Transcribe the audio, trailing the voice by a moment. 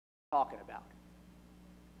talking about.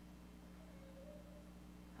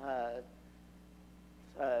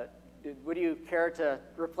 Would you care to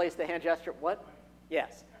replace the hand gesture? What?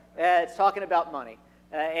 Yes. It's talking about money.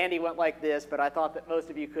 Andy went like this, but I thought that most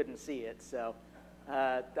of you couldn't see it, so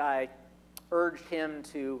I urged him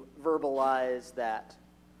to verbalize that.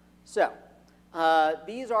 So,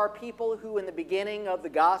 these are people who in the beginning of the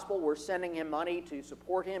gospel were sending him money to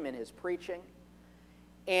support him in his preaching.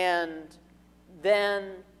 And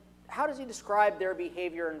then, how does he describe their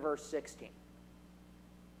behavior in verse 16?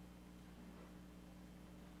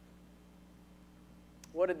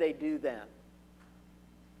 What did they do then?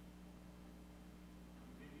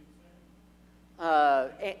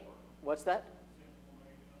 What's that?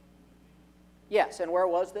 Yes, and where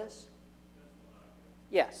was this?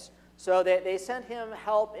 Yes. So they sent him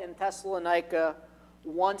help in Thessalonica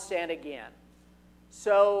once and again.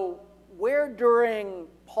 So where during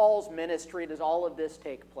Paul's ministry does all of this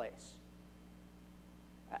take place?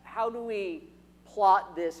 How do we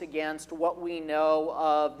plot this against what we know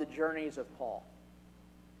of the journeys of Paul?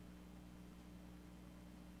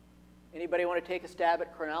 Anybody want to take a stab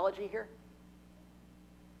at chronology here?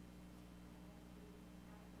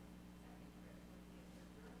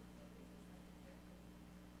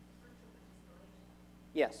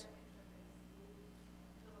 Yes.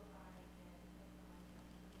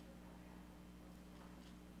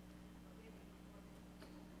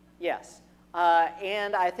 Yes.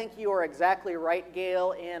 And I think you are exactly right,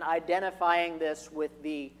 Gail, in identifying this with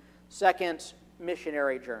the second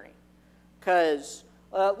missionary journey. Because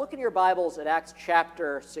look in your Bibles at Acts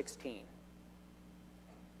chapter 16.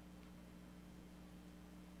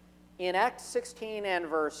 In Acts 16 and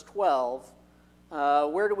verse 12,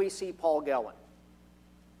 where do we see Paul going?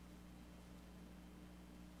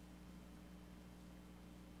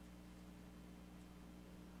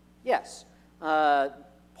 Yes.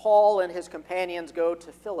 Paul and his companions go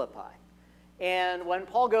to Philippi. And when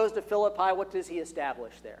Paul goes to Philippi, what does he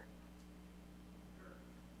establish there?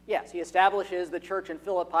 Yes, he establishes the church in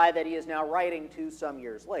Philippi that he is now writing to some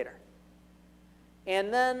years later.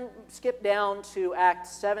 And then skip down to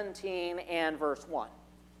Acts 17 and verse 1.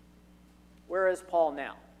 Where is Paul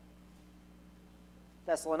now?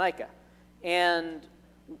 Thessalonica. And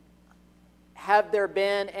have there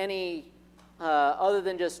been any, other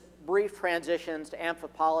than just brief transitions to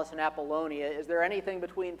Amphipolis and Apollonia, is there anything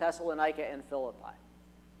between Thessalonica and Philippi?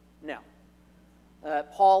 No.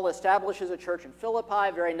 Paul establishes a church in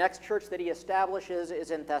Philippi. The very next church that he establishes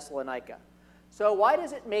is in Thessalonica. So why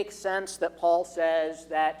does it make sense that Paul says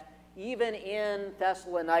that even in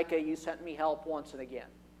Thessalonica you sent me help once and again?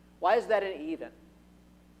 Why is that an even?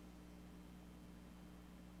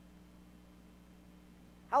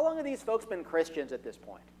 How long have these folks been Christians at this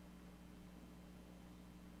point?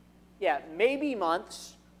 Yeah, maybe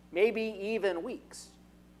months, maybe even weeks.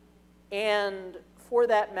 And for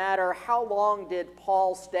that matter, how long did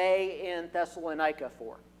Paul stay in Thessalonica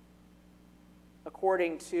for?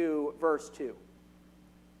 According to verse 2.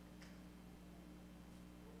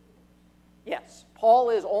 Yes, Paul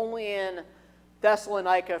is only in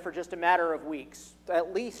Thessalonica for just a matter of weeks.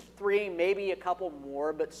 At least 3, maybe a couple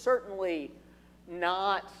more, but certainly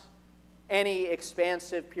not any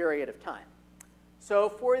expansive period of time. So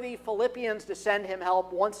for the Philippians to send him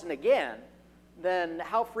help once and again, then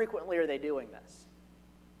how frequently are they doing this?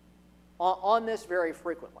 On this very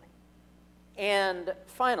frequently. And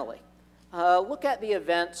finally, look at the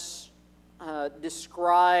events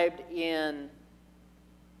described in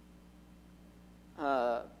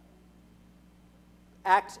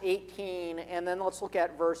Acts 18, and then let's look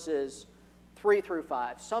at verses 3 through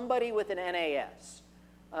 5. Somebody with an NAS.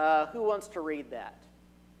 Who wants to read that?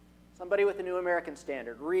 Somebody with the New American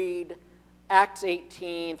Standard. Read Acts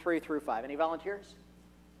 18, 3 through 5. Any volunteers?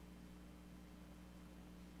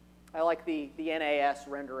 I like the NAS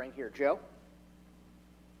rendering here. Joe?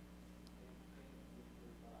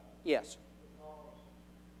 Yes.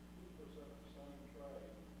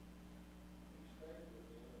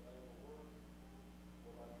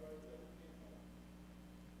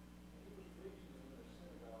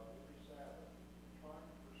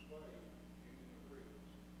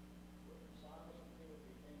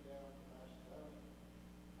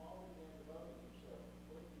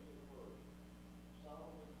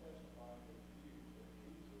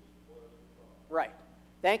 Right.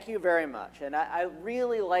 Thank you very much. And I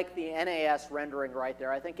really like the NAS rendering right there.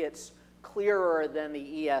 I think it's clearer than the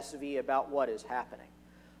ESV about what is happening.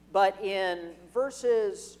 But in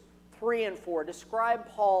verses 3 and 4, describe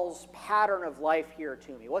Paul's pattern of life here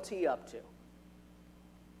to me. What's he up to?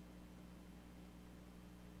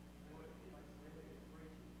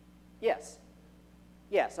 Yes.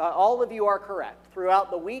 Yes, all of you are correct.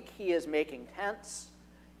 Throughout the week, he is making tents,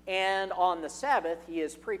 and on the Sabbath, he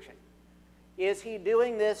is preaching. Is he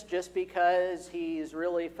doing this just because he's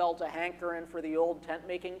really felt a hankering for the old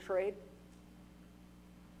tent-making trade?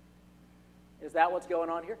 Is that what's going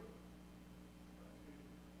on here?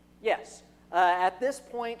 Yes. At this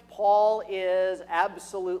point, Paul is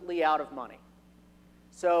absolutely out of money.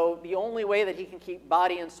 So the only way that he can keep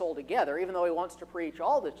body and soul together, even though he wants to preach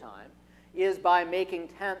all the time, is by making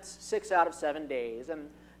tents 6 out of 7 days, and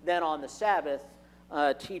then on the Sabbath,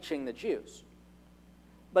 teaching the Jews.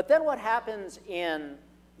 But then what happens in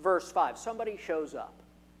verse 5? Somebody shows up.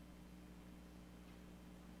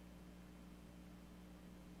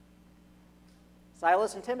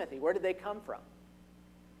 Silas and Timothy, where did they come from?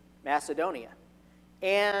 Macedonia.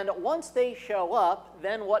 And once they show up,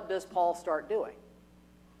 then what does Paul start doing?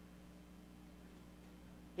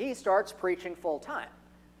 He starts preaching full time.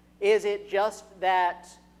 Is it just that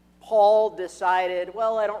Paul decided,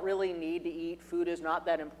 well, I don't really need to eat, food is not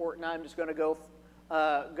that important, I'm just going to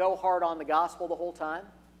go hard on the gospel the whole time?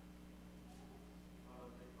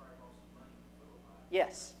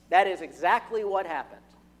 Yes, that is exactly what happened.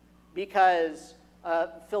 Because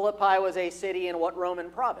Philippi was a city in what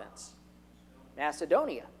Roman province?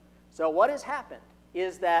 Macedonia. So what has happened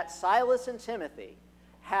is that Silas and Timothy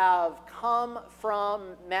have come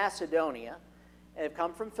from Macedonia, have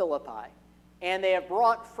come from Philippi, and they have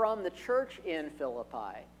brought from the church in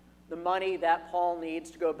Philippi the money that Paul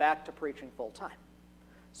needs to go back to preaching full time.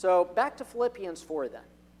 So back to Philippians 4 then.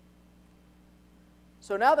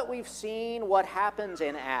 So now that we've seen what happens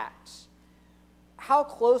in Acts, how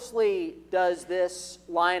closely does this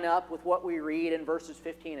line up with what we read in verses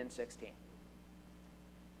 15 and 16?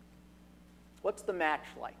 What's the match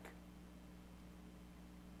like?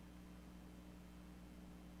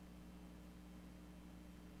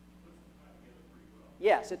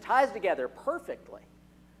 Yes, it ties together perfectly.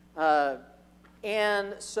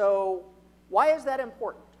 And so why is that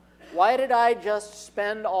important? Why did I just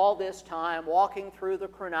spend all this time walking through the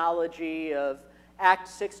chronology of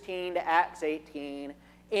Acts 16 to Acts 18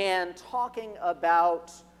 and talking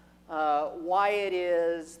about why it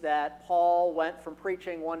is that Paul went from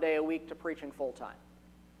preaching 1 day a week to preaching full time?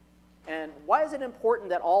 And why is it important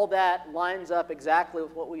that all that lines up exactly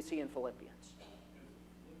with what we see in Philippians?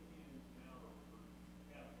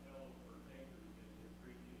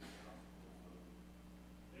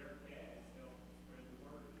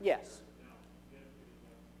 Yes.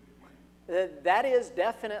 That is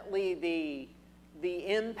definitely the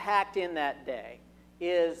impact in that day.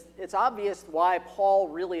 It's obvious why Paul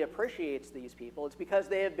really appreciates these people. It's because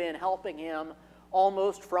they have been helping him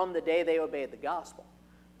almost from the day they obeyed the gospel.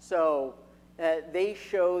 So they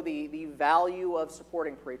show the value of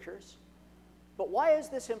supporting preachers. But why is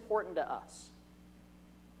this important to us?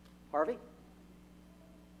 Harvey?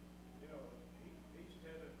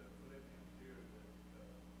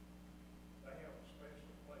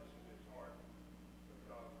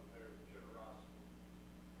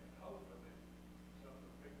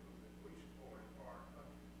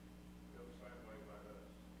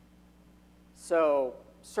 So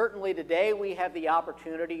certainly today we have the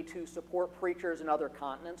opportunity to support preachers in other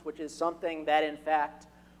continents, which is something that, in fact,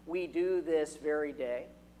 we do this very day.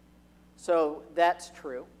 So that's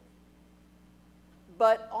true.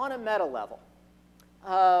 But on a meta level,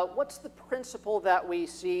 what's the principle that we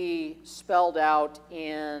see spelled out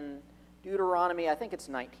in Deuteronomy? I think it's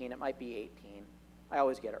 19. It might be 18. I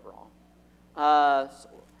always get it wrong.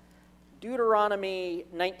 Deuteronomy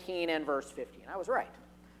 19 and verse 15. I was right.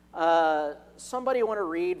 Somebody want to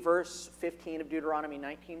read verse 15 of Deuteronomy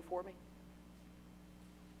 19 for me?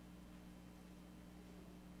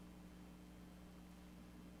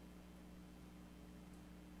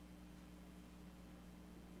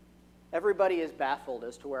 Everybody is baffled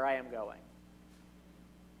as to where I am going.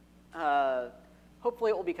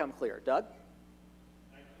 Hopefully it will become clear. Doug?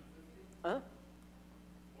 Huh?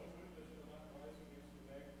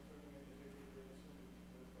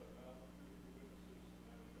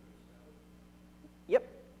 Yep,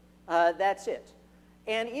 that's it.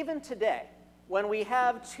 And even today, when we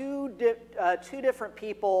have two different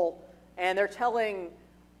people and they're telling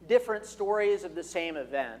different stories of the same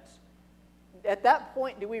event, at that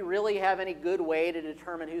point, do we really have any good way to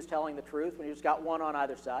determine who's telling the truth when you've just got one on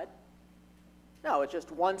either side? No, it's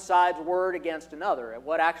just one side's word against another, and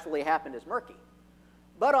what actually happened is murky.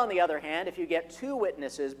 But on the other hand, if you get two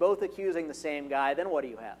witnesses both accusing the same guy, then what do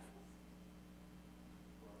you have?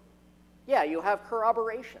 Yeah, you have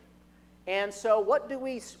corroboration. And so what do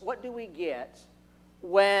we get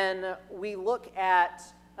when we look at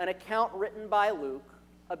an account written by Luke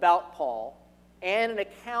about Paul and an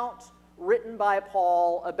account written by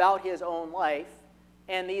Paul about his own life,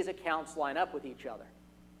 and these accounts line up with each other.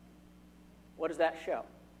 What does that show?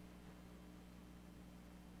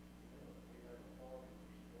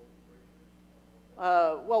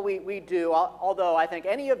 Well, we do, although I think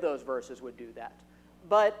any of those verses would do that.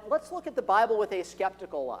 But let's look at the Bible with a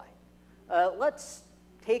skeptical eye. Let's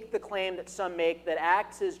take the claim that some make that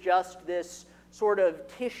Acts is just this sort of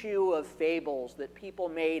tissue of fables that people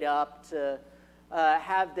made up to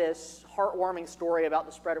have this heartwarming story about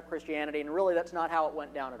the spread of Christianity, and really that's not how it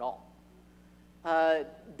went down at all.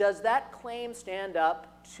 Does that claim stand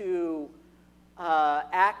up to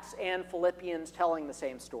Acts and Philippians telling the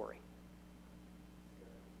same story?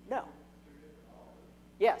 No.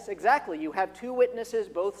 Yes, exactly. You have two witnesses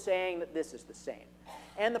both saying that this is the same.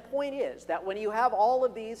 And the point is that when you have all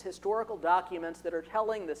of these historical documents that are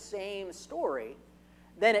telling the same story,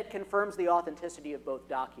 then it confirms the authenticity of both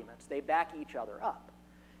documents. They back each other up.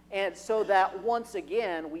 And so that once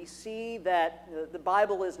again, we see that the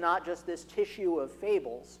Bible is not just this tissue of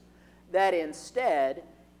fables, that instead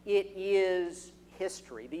it is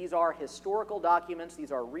history. These are historical documents.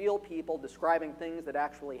 These are real people describing things that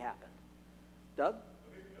actually happened. Doug?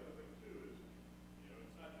 I think the other thing, too, is,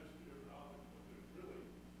 it's not just two different authors, but there's really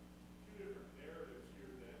two different narratives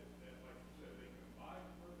here that, like you said, they combine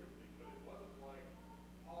perfectly, but it wasn't like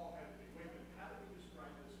Paul had to be, wait a minute, how do we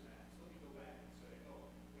describe this in Acts? Let me go back and say,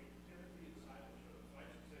 oh, wait, Timothy and Silas showed up, so I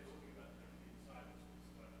should say something about Timothy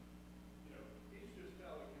and Silas and stuff. He's just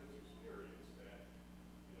telling his experience that,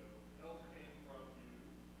 help came from you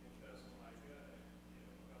in Thessalonica,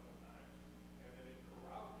 a couple times, and then it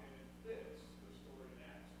corrupted and it fits the story in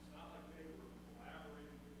Acts. It's not like they were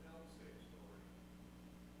collaborating to tell the same story.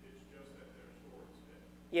 It's just that their stories fit.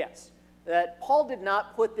 Yes. That Paul did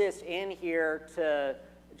not put this in here to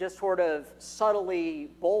just sort of subtly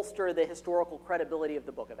bolster the historical credibility of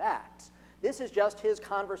the book of Acts. This is just his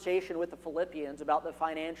conversation with the Philippians about the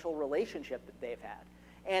financial relationship that they've had.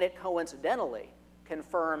 And it coincidentally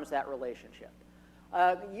confirms that relationship.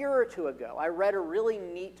 A year or two ago, I read a really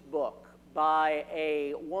neat book by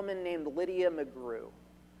a woman named Lydia McGrew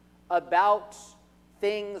about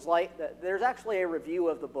things like that. There's actually a review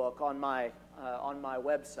of the book on my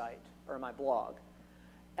website, or my blog.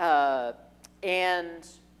 And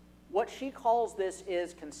what she calls this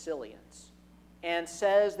is consilience, and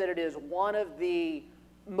says that it is one of the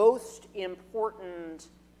most important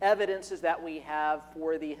evidences that we have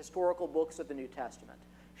for the historical books of the New Testament.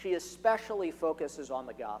 She especially focuses on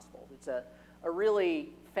the Gospels. It's a really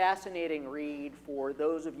fascinating read for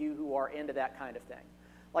those of you who are into that kind of thing.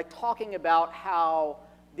 Like talking about how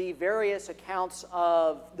the various accounts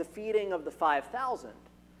of the feeding of the 5,000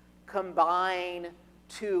 combine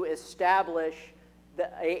to establish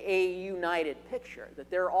a united picture, that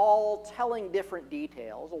they're all telling different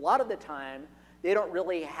details. A lot of the time, they don't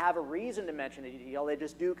really have a reason to mention a detail. They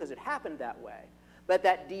just do because it happened that way. But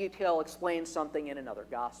that detail explains something in another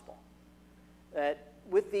gospel.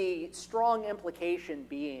 With the strong implication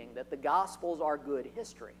being that the Gospels are good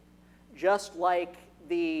history, just like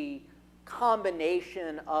the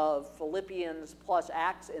combination of Philippians plus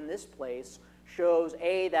Acts in this place shows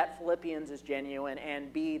A, that Philippians is genuine,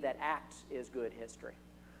 and B, that Acts is good history.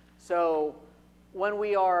 So when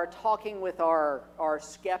we are talking with our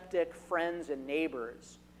skeptic friends and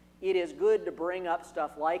neighbors, it is good to bring up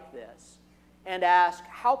stuff like this and ask,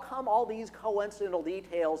 how come all these coincidental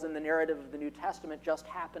details in the narrative of the New Testament just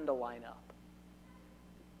happen to line up?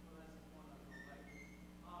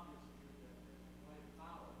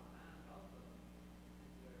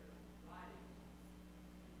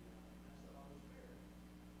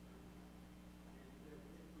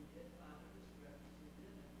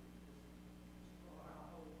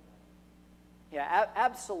 Yeah,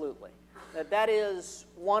 absolutely. That is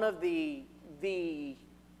one of the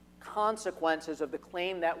consequences of the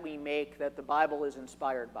claim that we make that the Bible is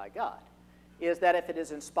inspired by God, is that if it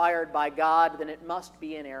is inspired by God, then it must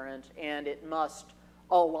be inerrant and it must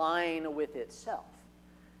align with itself.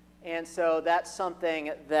 And so that's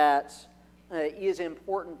something that is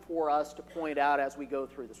important for us to point out as we go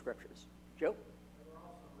through the Scriptures. Joe?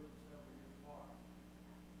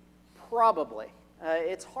 Probably.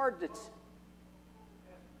 It's hard to...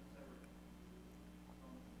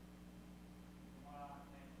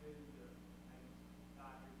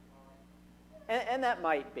 And that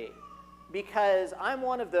might be, because I'm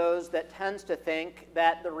one of those that tends to think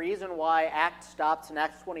that the reason why Acts stops in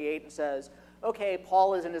Acts 28 and says, okay,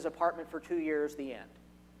 Paul is in his apartment for 2 years, the end.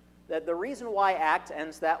 That the reason why Acts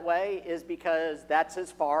ends that way is because that's as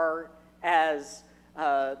far as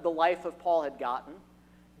the life of Paul had gotten,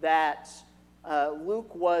 that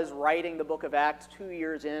Luke was writing the book of Acts 2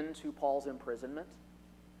 years into Paul's imprisonment.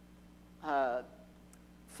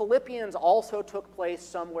 Philippians also took place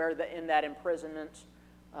somewhere in that imprisonment.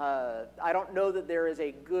 I don't know that there is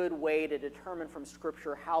a good way to determine from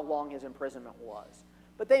Scripture how long his imprisonment was.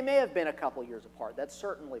 But they may have been a couple years apart. That's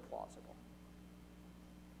certainly plausible.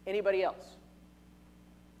 Anybody else?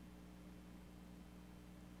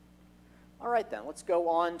 All right, then. Let's go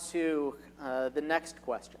on to the next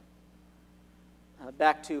question.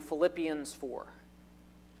 Back to Philippians 4.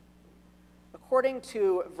 According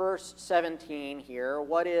to verse 17 here,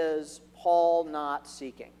 what is Paul not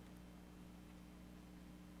seeking?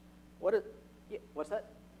 What's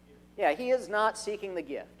that? Yeah, he is not seeking the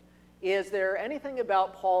gift. Is there anything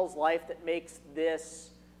about Paul's life that makes this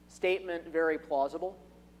statement very plausible?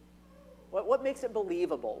 What makes it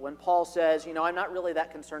believable when Paul says, I'm not really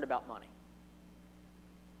that concerned about money?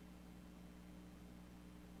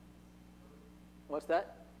 What's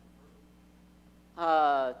that?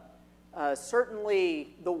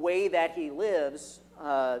 Certainly the way that he lives,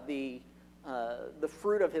 the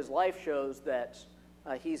fruit of his life shows that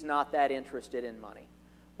he's not that interested in money.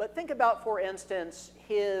 But think about, for instance,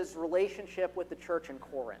 his relationship with the church in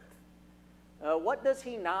Corinth. What does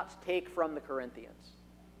he not take from the Corinthians?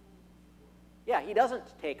 Yeah, he doesn't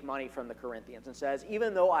take money from the Corinthians and says,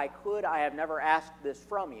 even though I could, I have never asked this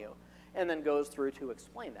from you, and then goes through to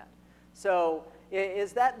explain that. So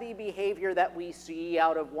is that the behavior that we see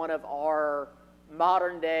out of one of our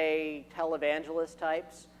modern-day televangelist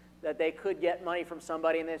types, that they could get money from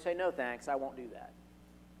somebody and they say, no thanks, I won't do that?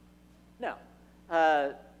 No.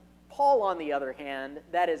 Paul, on the other hand,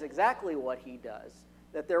 that is exactly what he does,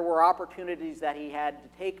 that there were opportunities that he had to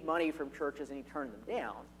take money from churches and he turned them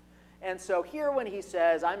down. And so here when he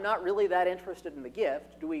says, I'm not really that interested in the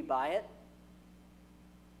gift, do we buy it?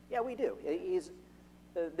 Yeah, we do.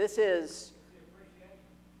 This is,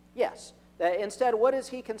 yes. Instead, what is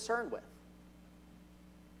he concerned with?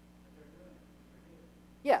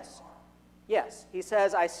 Yes. Yes. He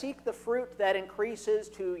says, I seek the fruit that increases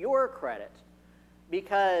to your credit,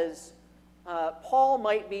 because Paul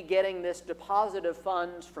might be getting this deposit of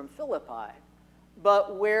funds from Philippi,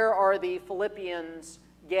 but where are the Philippians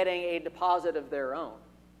getting a deposit of their own?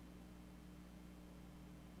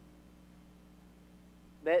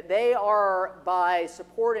 They are, by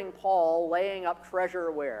supporting Paul, laying up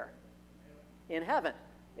treasure where? In heaven.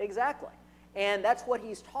 Exactly. And that's what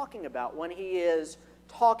he's talking about when he is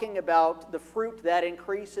talking about the fruit that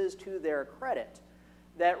increases to their credit.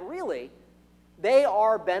 That really, they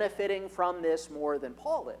are benefiting from this more than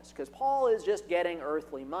Paul is, because Paul is just getting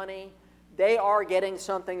earthly money. They are getting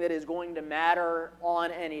something that is going to matter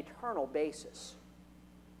on an eternal basis.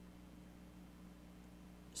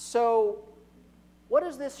 So, what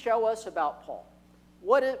does this show us about Paul?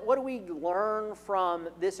 What do we learn from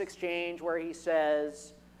this exchange where he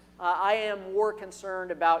says, I am more concerned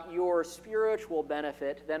about your spiritual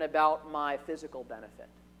benefit than about my physical benefit?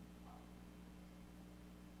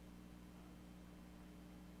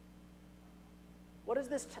 What is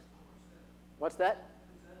this? What's that?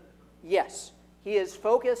 Yes. He is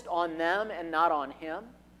focused on them and not on him.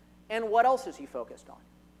 And what else is he focused on?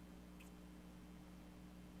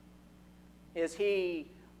 Is he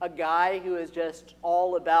a guy who is just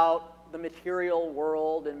all about the material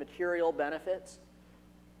world and material benefits?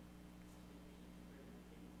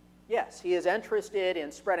 Yes, he is interested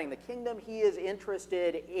in spreading the kingdom. He is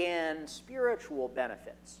interested in spiritual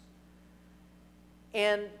benefits.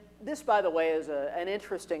 And this, by the way, is an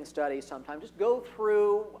interesting study sometimes. Just go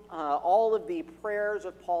through all of the prayers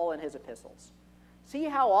of Paul in his epistles. See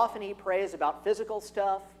how often he prays about physical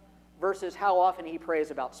stuff versus how often he prays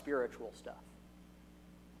about spiritual stuff.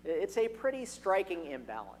 It's a pretty striking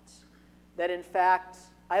imbalance. That, in fact,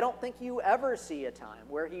 I don't think you ever see a time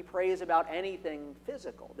where he prays about anything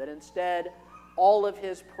physical. That instead, all of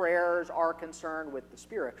his prayers are concerned with the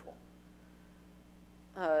spiritual.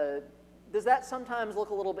 Does that sometimes look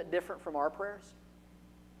a little bit different from our prayers?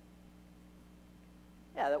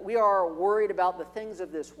 Yeah, that we are worried about the things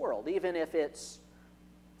of this world, even if it's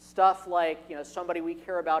stuff like, somebody we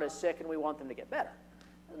care about is sick and we want them to get better.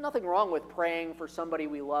 There's nothing wrong with praying for somebody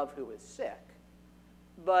we love who is sick,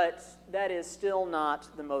 but that is still not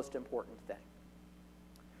the most important thing.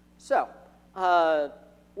 So,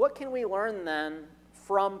 what can we learn then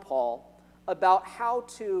from Paul about how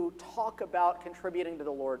to talk about contributing to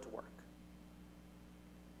the Lord's work?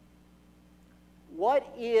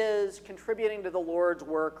 What is contributing to the Lord's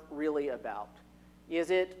work really about? Is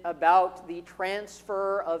it about the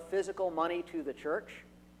transfer of physical money to the church?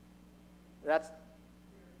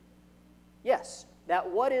 Yes. that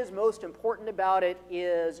what is most important about it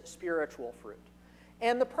is spiritual fruit.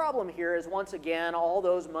 And the problem here is, once again, all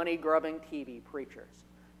those money-grubbing TV preachers,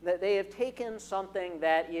 that they have taken something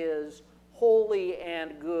that is holy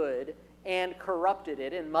and good and corrupted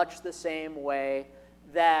it in much the same way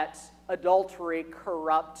that adultery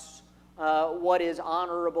corrupts what is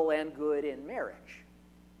honorable and good in marriage.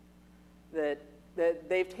 That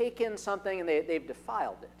they've taken something and they've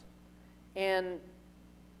defiled it. And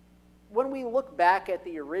when we look back at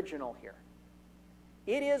the original here,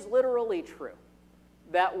 it is literally true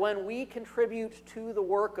that when we contribute to the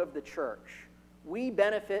work of the church, we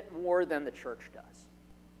benefit more than the church does.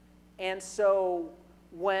 And so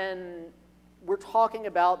when we're talking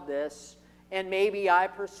about this, and maybe I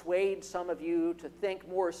persuade some of you to think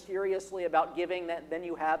more seriously about giving than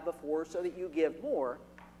you have before so that you give more,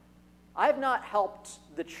 I've not helped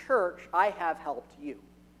the church, I have helped you.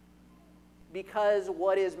 Because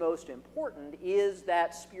what is most important is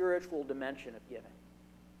that spiritual dimension of giving.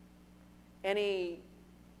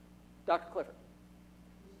 Dr. Clifford?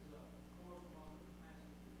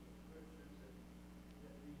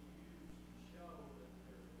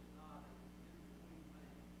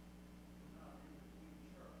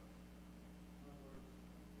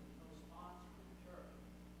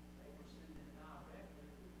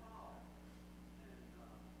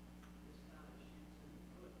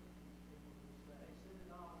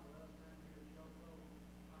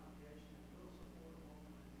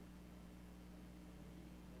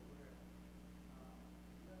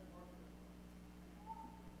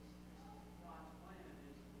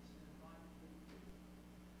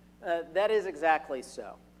 That is exactly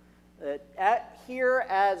so. Here,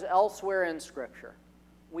 as elsewhere in Scripture,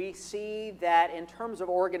 we see that in terms of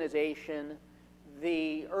organization,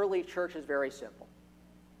 the early church is very simple.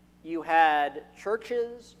 You had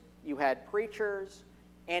churches, you had preachers,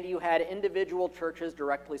 and you had individual churches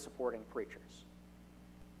directly supporting preachers.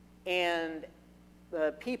 And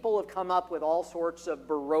the people have come up with all sorts of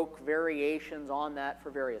Baroque variations on that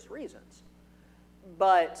for various reasons.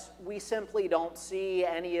 But we simply don't see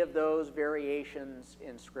any of those variations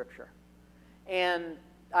in Scripture. And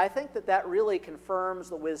I think that that really confirms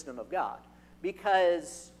the wisdom of God,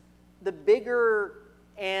 because the bigger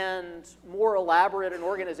and more elaborate an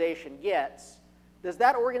organization gets, does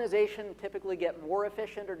that organization typically get more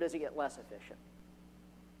efficient or does it get less efficient?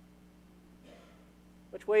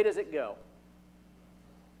 Which way does it go?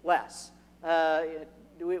 Less.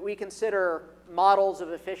 We consider models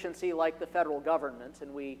of efficiency like the federal government,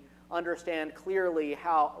 and we understand clearly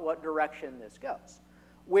what direction this goes.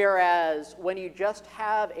 Whereas when you just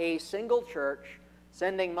have a single church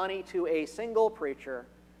sending money to a single preacher,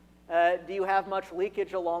 do you have much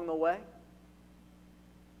leakage along the way?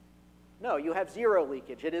 No, you have zero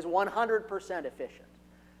leakage. It is 100% efficient.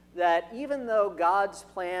 That even though God's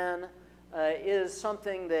plan is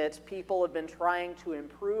something that people have been trying to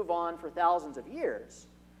improve on for thousands of years,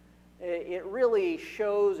 it really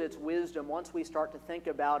shows its wisdom once we start to think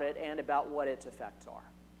about it and about what its effects are.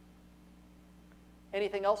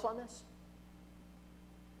 Anything else on this?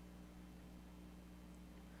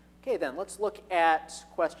 Okay, then, let's look at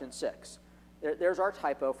question 6. There's our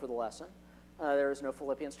typo for the lesson. There is no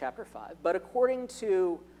Philippians chapter 5. But according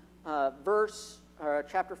to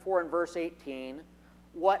chapter 4 and verse 18,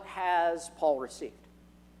 what has Paul received?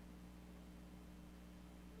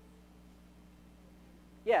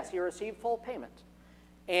 Yes, he received full payment.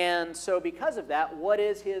 And so because of that, what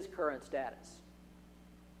is his current status?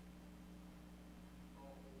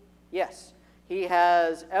 Yes, he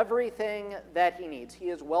has everything that he needs. He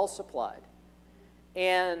is well supplied.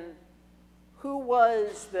 And who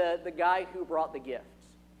was the guy who brought the gifts?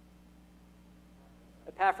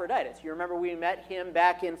 Epaphroditus. You remember we met him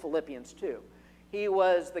back in Philippians 2. He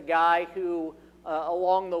was the guy who,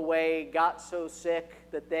 along the way, got so sick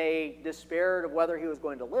that they despaired of whether he was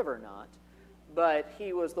going to live or not. But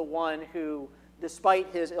he was the one who, despite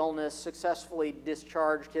his illness, successfully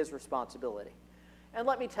discharged his responsibility. And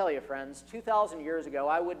let me tell you, friends, 2,000 years ago,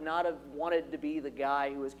 I would not have wanted to be the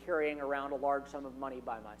guy who was carrying around a large sum of money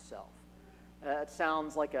by myself. It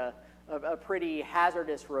sounds like a pretty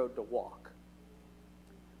hazardous road to walk.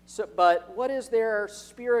 But what is their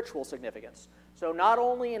spiritual significance? So not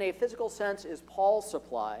only in a physical sense is Paul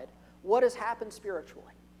supplied, what has happened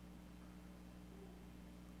spiritually?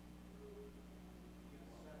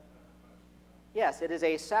 Yes, it is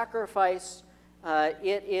a sacrifice.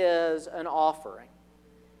 It is an offering.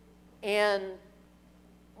 And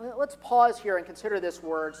let's pause here and consider this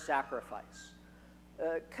word sacrifice.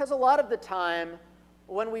 Because a lot of the time,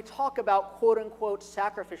 when we talk about quote-unquote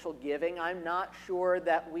sacrificial giving, I'm not sure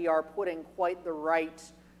that we are putting quite the right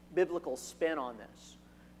biblical spin on this.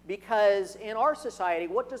 Because in our society,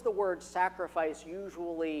 what does the word sacrifice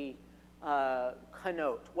usually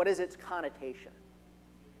connote? What is its connotation?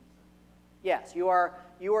 Yes, you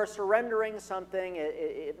are surrendering something.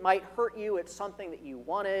 It might hurt you. It's something that you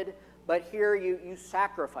wanted, but here you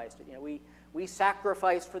sacrificed it. You know, we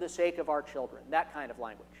sacrifice for the sake of our children, that kind of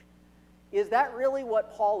language. Is that really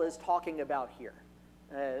what Paul is talking about here?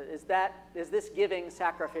 Is this giving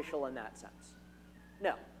sacrificial in that sense?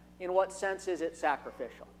 No. In what sense is it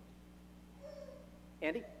sacrificial?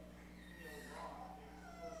 Andy?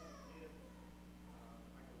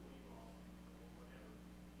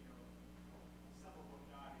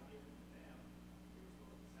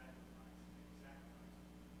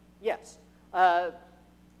 Yes.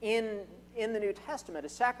 In the New Testament, a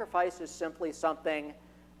sacrifice is simply something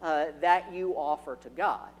that you offer to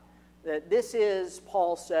God. That this is,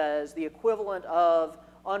 Paul says, the equivalent of,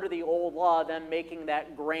 under the old law, them making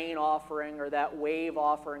that grain offering or that wave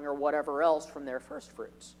offering or whatever else from their first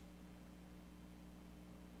fruits.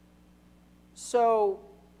 So,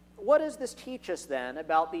 what does this teach us then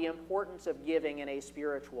about the importance of giving in a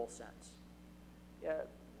spiritual sense?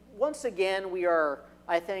 Once again, we are,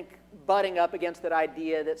 I think, butting up against that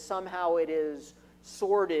idea that somehow it is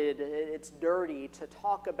sordid, it's dirty to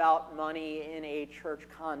talk about money in a church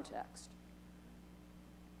context.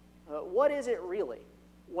 What is it really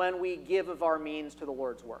when we give of our means to the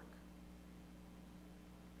Lord's work?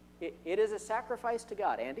 It is a sacrifice to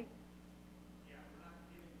God. Andy? Yeah, we're not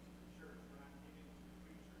giving to the church, we're not giving to the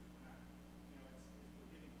preachers, we're not,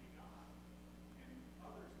 we're giving to God. And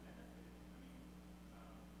others benefit.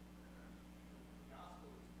 The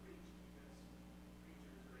gospel is preached because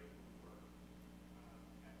preachers are able to work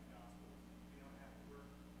at the gospel. They don't have to work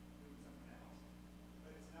doing something else.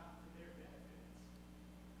 But it's not for their benefit.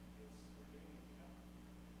 It's we're giving it to God.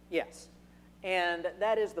 Yes. And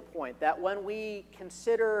that is the point, that when we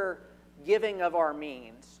consider giving of our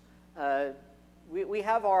means, we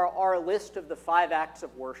have our list of the 5 acts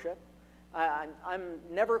of worship. I'm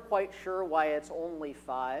never quite sure why it's only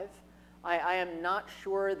 5. I am not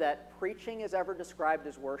sure that preaching is ever described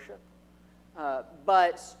as worship.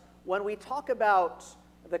 But when we talk about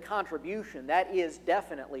the contribution, that is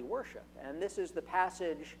definitely worship. And this is the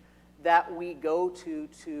passage that we go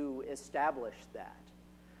to establish that.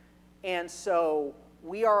 And so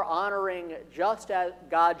we are honoring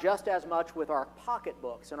God just as much with our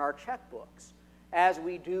pocketbooks and our checkbooks as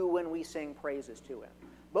we do when we sing praises to Him.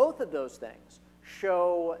 Both of those things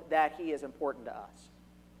show that He is important to us.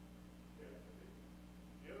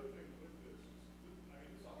 The other thing with this is,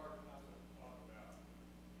 it's a hard concept to talk about,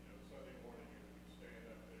 Sunday morning as we stand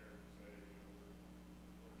up there and say,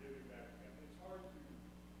 we're giving back. And it's hard to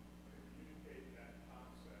communicate that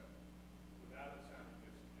concept without it sounding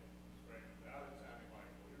disingenuous, right? Without it sounding like,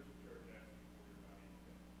 well, here's the church asking for your money,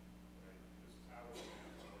 right? This is how we're going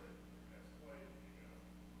to store it. That's the way,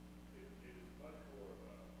 It is much more of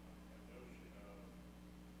a notion of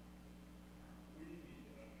we need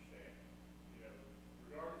to understand,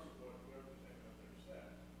 regardless of what whoever's standing up there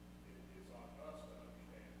says, it's on us to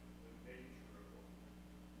understand the nature of what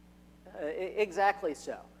we're doing. Exactly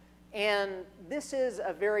so. And this is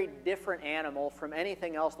a very different animal from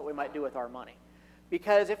anything else that we might do with our money.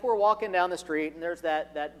 Because if we're walking down the street and there's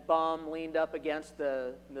that bum leaned up against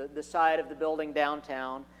the side of the building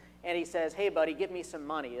downtown, and he says, hey buddy, give me some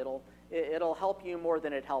money, it'll help you more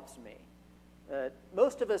than it helps me.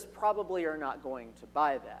 Most of us probably are not going to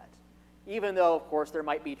buy that, even though, of course, there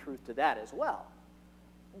might be truth to that as well.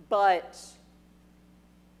 But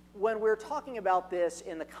when we're talking about this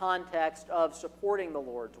in the context of supporting the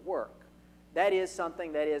Lord's work, that is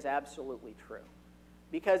something that is absolutely true.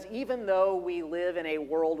 Because even though we live in a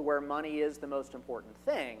world where money is the most important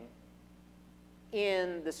thing,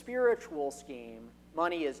 in the spiritual scheme,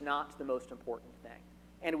 money is not the most important thing.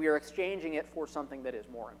 And we are exchanging it for something that is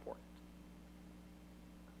more important.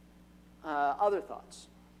 Other thoughts?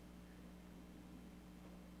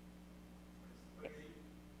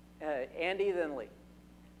 Andy, then Lee.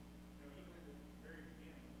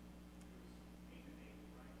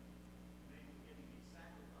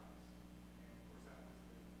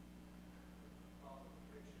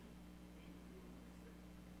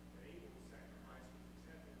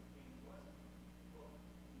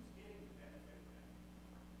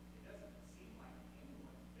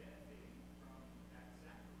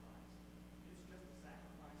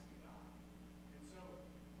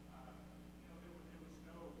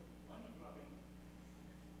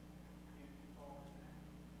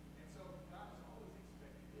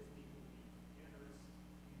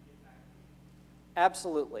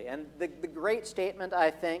 Absolutely. And the great statement,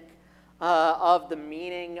 I think, of the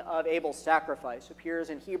meaning of Abel's sacrifice appears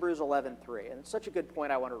in Hebrews 11:3, and it's such a good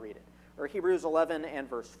point I want to read it. Or Hebrews 11 and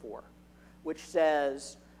verse 4, which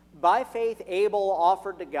says, "By faith Abel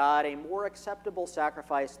offered to God a more acceptable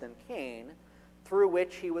sacrifice than Cain, through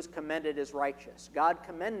which he was commended as righteous, God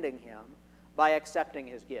commending him by accepting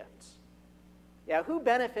his gifts." Yeah, who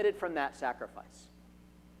benefited from that sacrifice?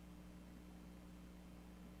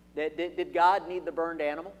 Did God need the burned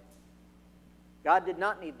animal? God did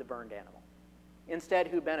not need the burned animal. Instead,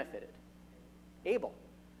 who benefited? Abel.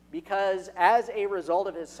 Because as a result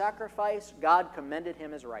of his sacrifice, God commended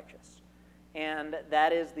him as righteous. And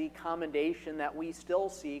that is the commendation that we still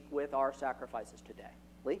seek with our sacrifices today.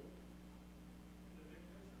 Lee?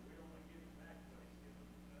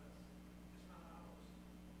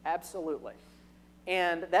 Absolutely.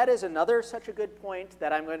 And that is another such a good point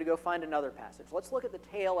that I'm going to go find another passage. Let's look at the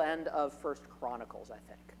tail end of 1 Chronicles, I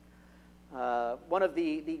think. One of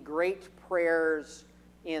the great prayers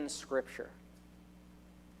in Scripture.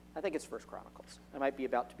 I think it's 1 Chronicles. I might be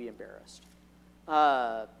about to be embarrassed.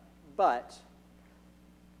 But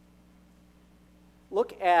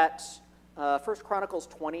look at 1 Chronicles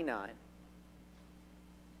 29.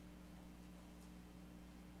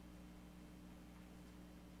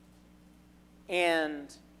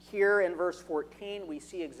 And here in verse 14, we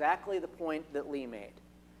see exactly the point that Lee made.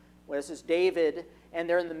 Well, this is David, and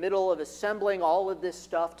they're in the middle of assembling all of this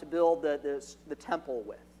stuff to build the temple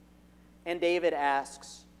with. And David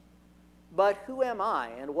asks, "But who am I,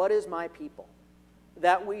 and what is my people,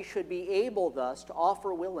 that we should be able thus to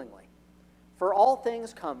offer willingly? For all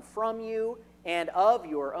things come from you, and of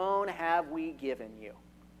your own have we given you."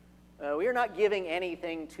 We are not giving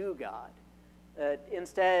anything to God.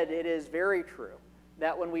 Instead, it is very true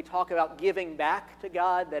that when we talk about giving back to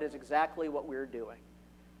God, that is exactly what we're doing.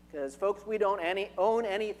 Because, folks, we don't own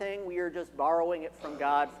anything. We are just borrowing it from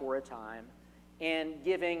God for a time and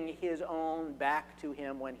giving His own back to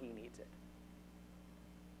Him when He needs it.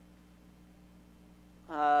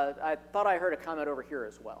 I thought I heard a comment over here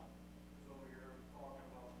as well.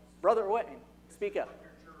 Brother, what? Speak up.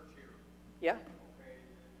 Yeah?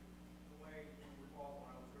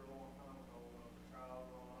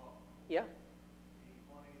 Yeah. The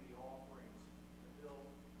money, the offerings, to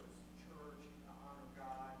build this church, to honor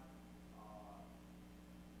God.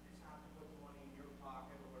 It's not to put the money in your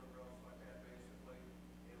pocket or whatever else like that, basically.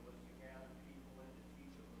 It was to gather people in to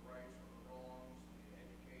teach them the rights from the wrongs, to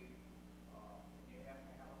educate. You have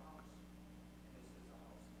to have a house. And this is a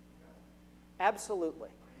house. Okay?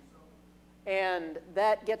 Absolutely. And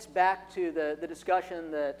that gets back to the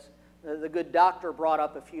discussion that the good doctor brought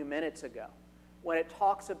up a few minutes ago.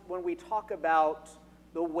 When we talk about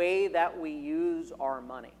the way that we use our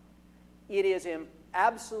money, it is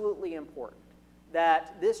absolutely important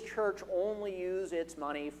that this church only use its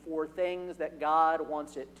money for things that God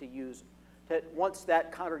wants it to use, wants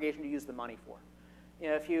that congregation to use the money for. You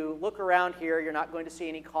know, if you look around here, you're not going to see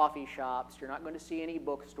any coffee shops, you're not going to see any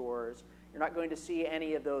bookstores, you're not going to see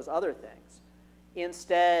any of those other things.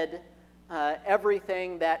 Instead,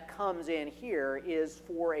 everything that comes in here is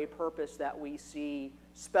for a purpose that we see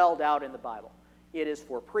spelled out in the Bible. It is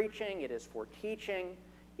for preaching, it is for teaching,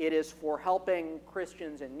 it is for helping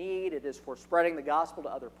Christians in need, it is for spreading the gospel to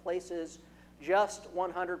other places, just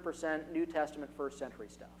 100% New Testament first century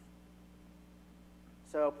stuff.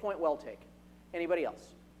 So, point well taken. Anybody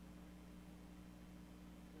else?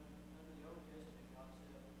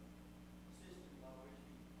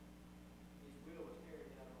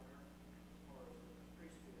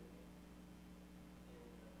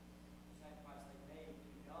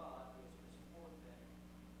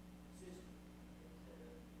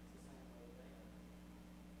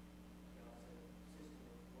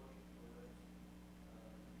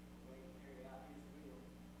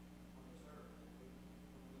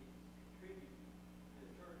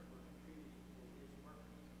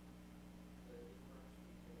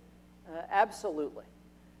 Absolutely.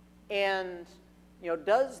 And,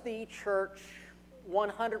 does the church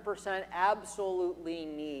 100% absolutely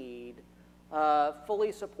need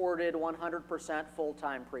fully supported 100%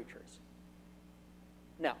 full-time preachers?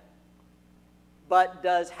 No. But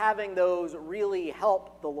does having those really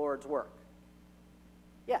help the Lord's work?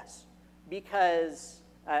 Yes. Because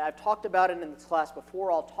I've talked about it in this class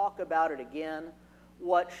before, I'll talk about it again.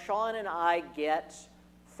 What Sean and I get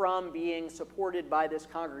from being supported by this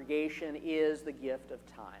congregation is the gift of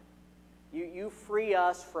time. You free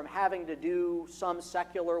us from having to do some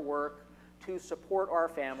secular work to support our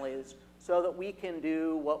families so that we can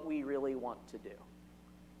do what we really want to do.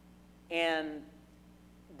 And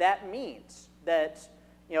that means that,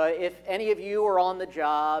 You know, if any of you are on the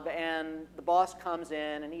job and the boss comes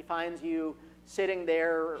in and he finds you sitting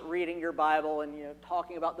there reading your Bible and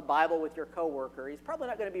talking about the Bible with your coworker, he's probably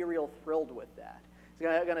not going to be real thrilled with that. He's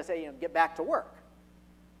going to say, get back to work.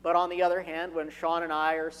 But on the other hand, when Sean and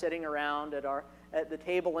I are sitting around at the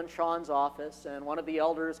table in Sean's office, and one of the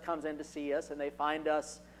elders comes in to see us, and they find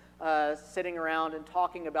us sitting around and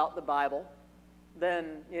talking about the Bible,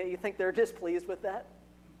 then you think they're displeased with that?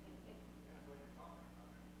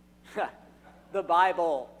 The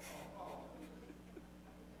Bible.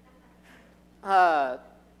 And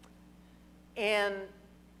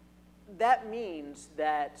that means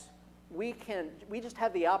that we just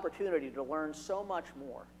have the opportunity to learn so much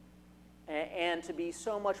more and to be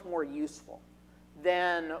so much more useful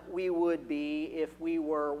than we would be if we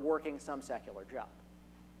were working some secular job.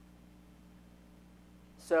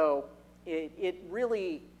 So it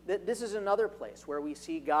really, this is another place where we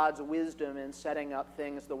see God's wisdom in setting up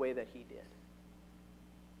things the way that he did.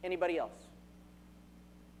 Anybody else?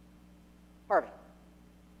 Harvey.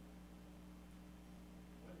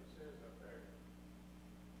 When it says up there, it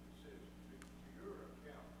says to your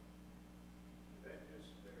account, is that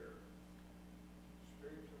just their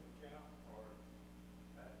spiritual account, or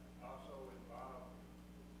that also involved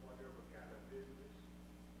whatever kind of business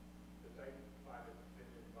that they might have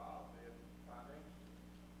been involved in financially?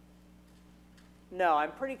 No,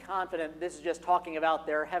 I'm pretty confident this is just talking about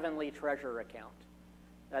their heavenly treasure account.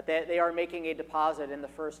 That they are making a deposit in the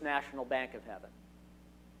First National Bank of Heaven.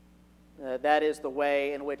 That is the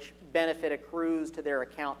way in which benefit accrues to their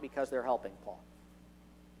account because they're helping Paul.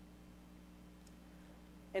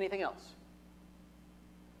 Anything else?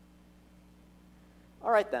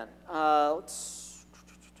 All right then.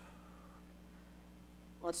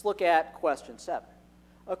 Let's look at question 7.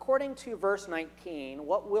 According to verse 19,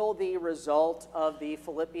 what will the result of the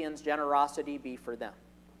Philippians' generosity be for them?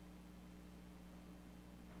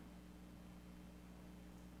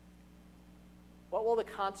 What will the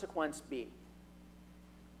consequence be?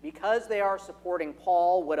 Because they are supporting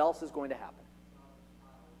Paul, what else is going to happen?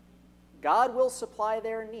 God will supply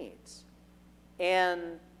their needs.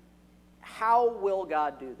 And how will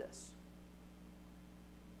God do this?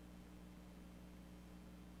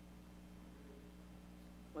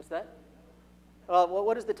 What's that?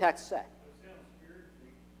 What does the text say?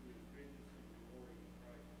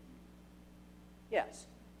 Yes.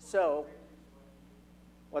 So,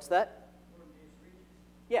 what's that?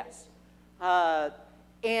 Yes.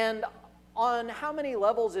 And on how many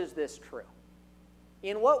levels is this true?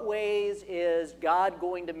 In what ways is God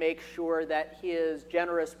going to make sure that his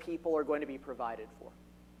generous people are going to be provided for?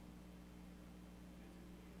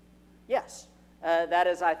 Yes. That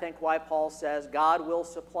is, I think, why Paul says God will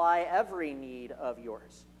supply every need of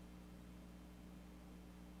yours.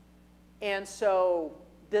 And so,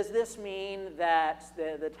 does this mean that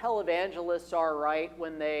the televangelists are right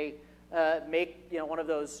when they make one of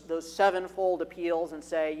those sevenfold appeals and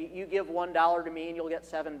say, you give $1 to me and you'll get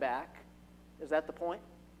 7 back? Is that the point?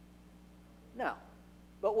 No.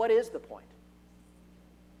 But what is the point?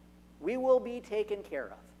 We will be taken care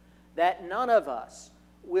of. That none of us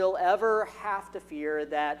will ever have to fear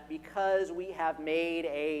that because we have made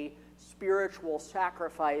a spiritual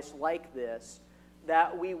sacrifice like this,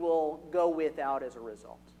 that we will go without as a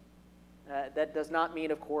result. That does not mean,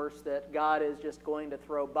 of course, that God is just going to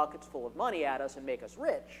throw buckets full of money at us and make us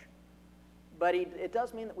rich. But it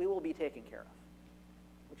does mean that we will be taken care of,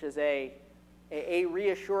 which is a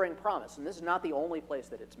reassuring promise. And this is not the only place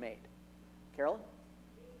that it's made. Carolyn?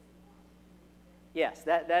 Yes,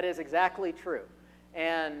 that is exactly true.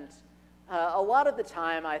 And a lot of the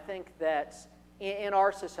time, I think that in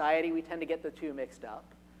our society, we tend to get the two mixed up.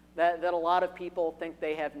 That a lot of people think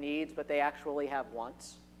they have needs, but they actually have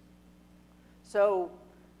wants. So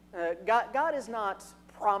God is not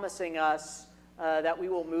promising us that we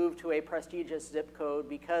will move to a prestigious zip code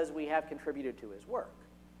because we have contributed to his work.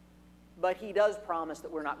 But he does promise that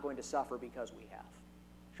we're not going to suffer because we have.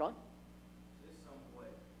 Sean? This is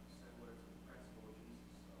somewhat similar to the principle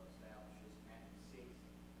Jesus establishes in Matthew 6.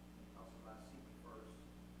 He talks about seeking first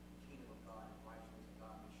the kingdom of God and righteousness of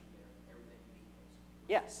God, make sure that everything you need is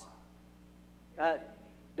Yes.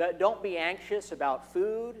 Don't be anxious about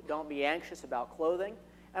food. Don't be anxious about clothing.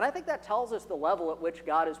 And I think that tells us the level at which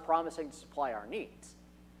God is promising to supply our needs.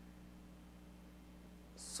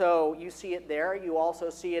 So you see it there. You also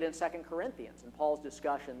see it in 2 Corinthians and Paul's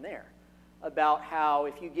discussion there about how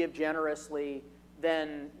if you give generously,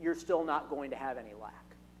 then you're still not going to have any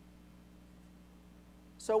lack.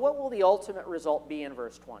 So what will the ultimate result be in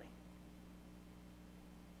verse 20?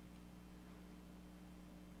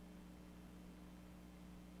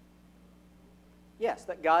 Yes,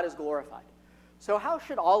 that God is glorified. So how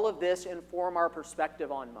should all of this inform our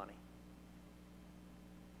perspective on money?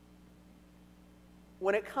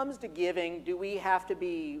 When it comes to giving, do we have to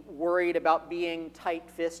be worried about being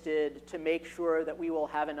tight-fisted to make sure that we will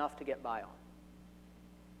have enough to get by on?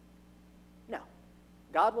 No.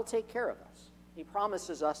 God will take care of us. He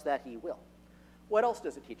promises us that he will. What else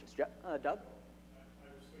does it teach us? Doug? I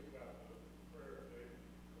just think about the prayer of David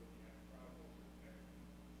looking at Chronicles and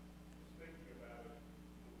just thinking about it,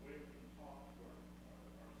 the way we talk to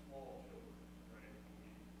our small children, right?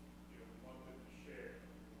 We want them to share.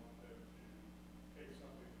 We want them to take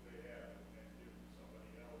something that they have and give to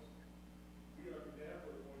somebody else. We are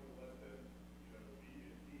never going to let them,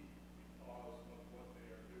 be in need because of what they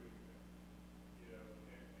are doing there.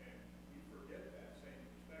 And we forget that same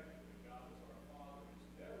perspective that God is our Father.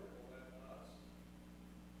 He's never going to let us,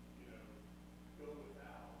 go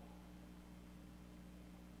without,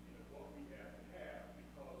 what we have to have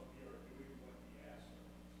because we are doing what He asks of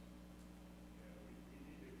us. We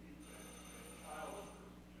need to keep that childhood,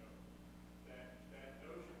 that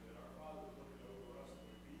notion that our Father is looking over us the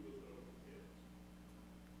way we look over kids.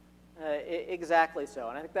 Exactly so.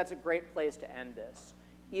 And I think that's a great place to end this,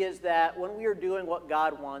 is that when we are doing what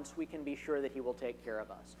God wants, we can be sure that he will take care of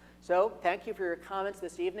us. So thank you for your comments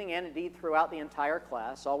this evening and indeed throughout the entire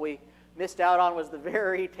class. All we missed out on was the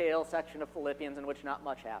very tail section of Philippians in which not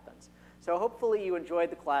much happens. So hopefully you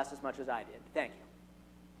enjoyed the class as much as I did. Thank you.